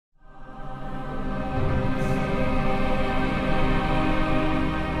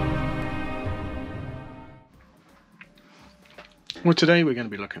Well, today we're going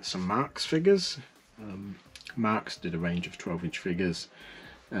to be looking at some Marx figures. Marx did a range of 12-inch figures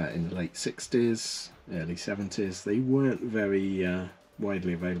in the late 60s, early 70s. They weren't very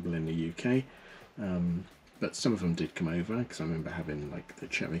widely available in the UK, but some of them did come over, because I remember having like the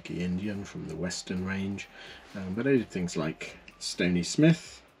Cherokee Indian from the Western range. But they did things like Stony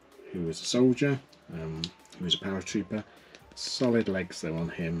Smith, who was a soldier, who was a paratrooper. Solid legs though on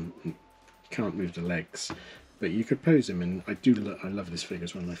him, can't move the legs. But you could pose him, and I love this figure.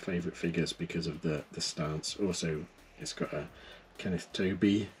 It's one of my favourite figures because of the stance. Also, it's got a Kenneth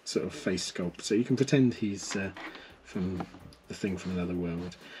Tobey sort of face sculpt, so you can pretend he's from the thing from another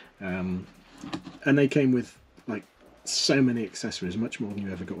world. And they came with like so many accessories, much more than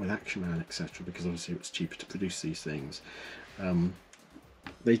you ever got with Action Man, etc. Because obviously it was cheaper to produce these things.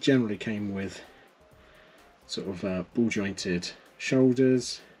 They generally came with sort of ball jointed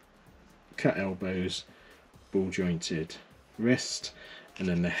shoulders, cut elbows, ball jointed wrist, and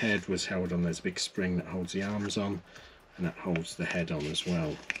then the head was held on. There's a big spring that holds the arms on, and that holds the head on as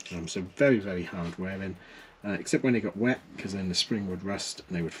well. So very, very hard wearing, except when they got wet, because then the spring would rust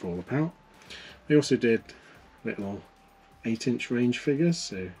and they would fall apart. They also did little 8-inch range figures.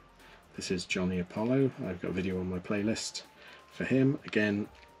 So this is Johnny Apollo. I've got a video on my playlist for him. Again,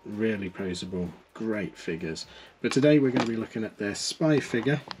 really poseable, great figures. But today we're going to be looking at their spy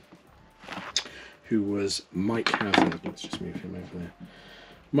figure, who was Mike Hazzard. Let's just move him over there.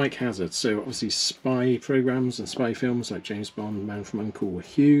 Mike Hazzard. So obviously spy programs and spy films like James Bond, Man from U.N.C.L.E. were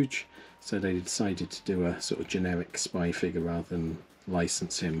huge, so they decided to do a sort of generic spy figure rather than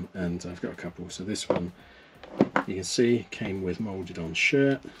license him, and I've got a couple. So this one, you can see, came with moulded on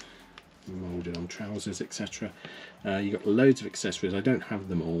shirt, moulded on trousers, etc. You got loads of accessories. I don't have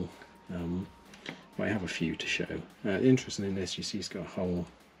them all, but I have a few to show. Interesting in this, you see he's got a hole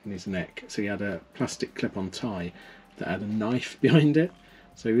in his neck, so he had a plastic clip-on tie that had a knife behind it,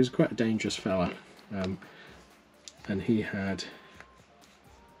 so he was quite a dangerous fella. And he had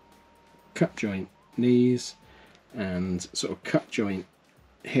cut joint knees and sort of cut joint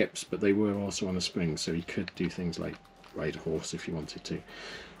hips, but they were also on a spring, so he could do things like ride a horse if you wanted to.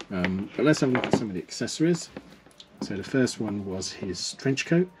 But let's have a look at some of the accessories. So the first one was his trench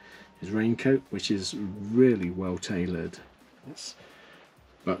coat, his raincoat, which is really well tailored. It's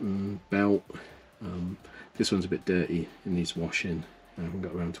button, belt. This one's a bit dirty, it needs washing. I haven't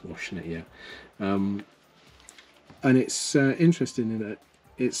got around to washing it yet. And it's interesting in that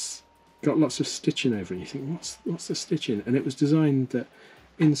it's got lots of stitching over it. You think, what's the stitching? And it was designed that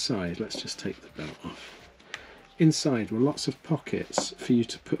inside, let's just take the belt off. Inside were lots of pockets for you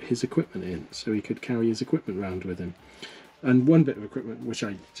to put his equipment in, so he could carry his equipment around with him. And one bit of equipment which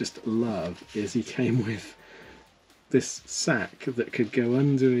I just love is he came with this sack that could go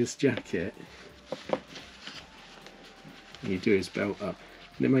under his jacket. You do his belt up,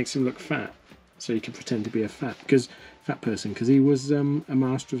 and it makes him look fat, so he can pretend to be a fat person, because he was a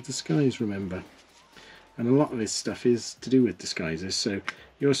master of disguise, remember. And a lot of his stuff is to do with disguises. So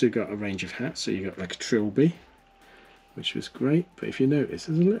you also got a range of hats. So you got like a trilby, which was great. But if you notice,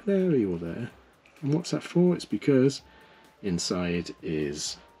 there's a little aerial there, and what's that for? It's because inside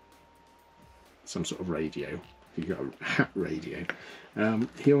is some sort of radio. You got a hat radio.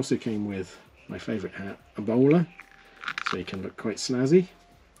 He also came with my favourite hat, a bowler, so he can look quite snazzy.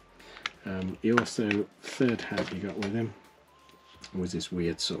 He also, third hat he got with him was this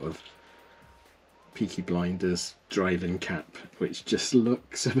weird sort of Peaky Blinders driving cap, which just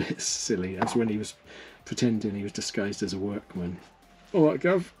looks a bit silly. That's when he was pretending he was disguised as a workman. All right,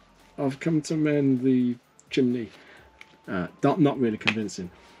 Gov, I've come to mend the chimney. Not really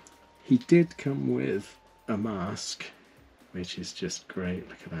convincing. He did come with a mask, which is just great.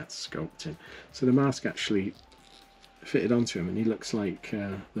 Look at that sculpting. So the mask actually fitted onto him, and he looks like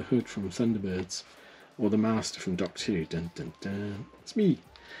the Hood from Thunderbirds, or the Master from Doctor Who. Dun dun dun. It's me.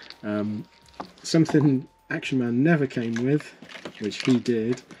 Something Action Man never came with, which he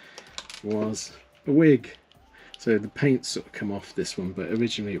did, was a wig. So the paint's sort of come off this one, but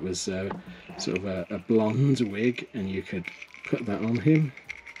originally it was sort of a blonde wig, and you could put that on him,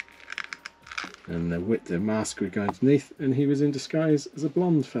 and the mask would go underneath, and he was in disguise as a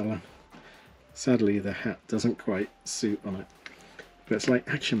blonde fella. Sadly, the hat doesn't quite suit on it, but it's like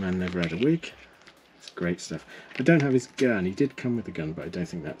Action Man never had a wig. It's great stuff. I don't have his gun. He did come with a gun, but I don't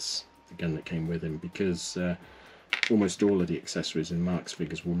think that's the gun that came with him, because almost all of the accessories in Marx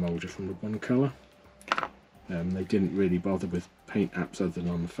figures were moulded from the one colour. They didn't really bother with paint apps other than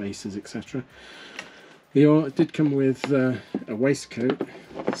on the faces, etc. He did come with a waistcoat,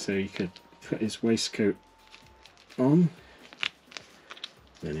 so you could put his waistcoat on.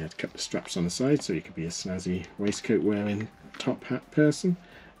 Then he had a couple of straps on the side, so he could be a snazzy waistcoat wearing top hat person.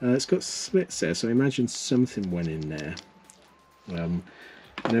 It's got slits there, so I imagine something went in there. And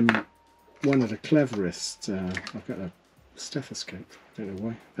then one of the cleverest, I've got a stethoscope, I don't know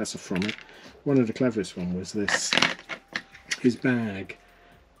why, that's a from it. One of the cleverest one was this, his bag.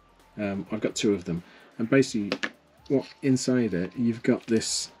 I've got two of them, and basically what inside it, you've got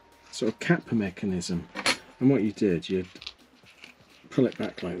this sort of cap mechanism, and what you did, you'd pull it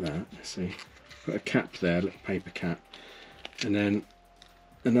back like that, see, put a cap there, a little paper cap, and then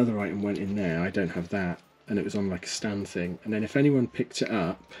another item went in there. I don't have that, and it was on like a stand thing, and then if anyone picked it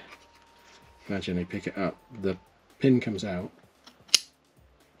up, imagine they pick it up, the pin comes out,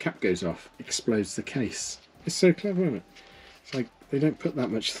 cap goes off, explodes the case. It's so clever, isn't it? It's like they don't put that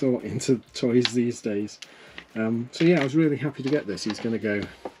much thought into toys these days. So yeah, I was really happy to get this. He's going to go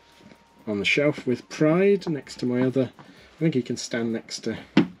on the shelf with pride next to my other. I think he can stand next to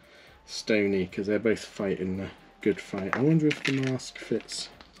Stony because they're both fighting a good fight. I wonder if the mask fits.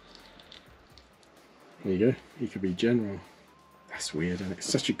 There you go. He could be general. That's weird, and it's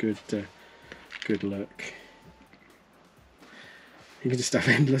such a good good look. You can just have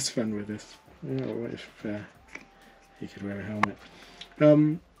endless fun with this. Oh, what if he could wear a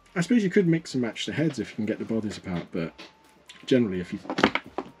helmet? I suppose you could mix and match the heads if you can get the bodies apart, but generally if you...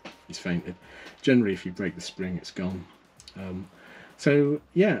 He's fainted. Generally if you break the spring, it's gone. So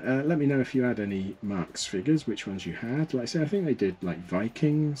yeah, let me know if you had any Marx figures, which ones you had. Like I say, I think they did like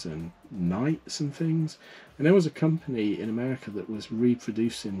Vikings and knights and things. And there was a company in America that was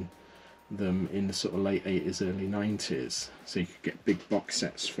reproducing them in the sort of late 80s, early 90s. So you could get big box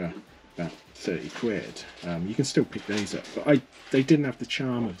sets for about 30 quid. You can still pick those up, but they didn't have the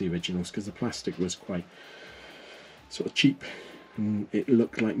charm of the originals because the plastic was quite sort of cheap and it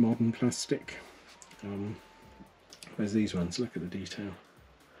looked like modern plastic. Where's these ones? Look at the detail.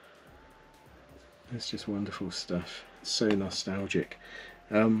 It's just wonderful stuff. It's so nostalgic.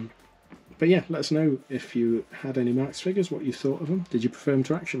 But yeah, let us know if you had any Marx figures, what you thought of them. Did you prefer them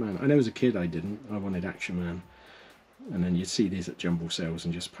to Action Man? I know as a kid I didn't. I wanted Action Man. And then you'd see these at jumble sales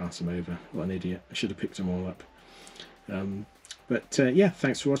and just pass them over. What an idiot. I should have picked them all up. But yeah,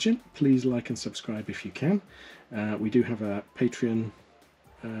 thanks for watching. Please like and subscribe if you can. We do have a Patreon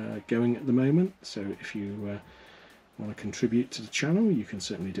going at the moment, so if you want to contribute to the channel, you can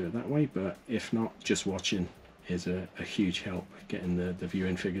certainly do it that way, but if not, just watching is a huge help getting the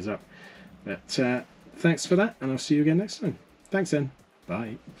viewing figures up. But thanks for that, and I'll see you again next time. Thanks then.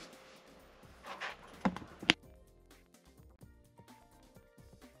 Bye.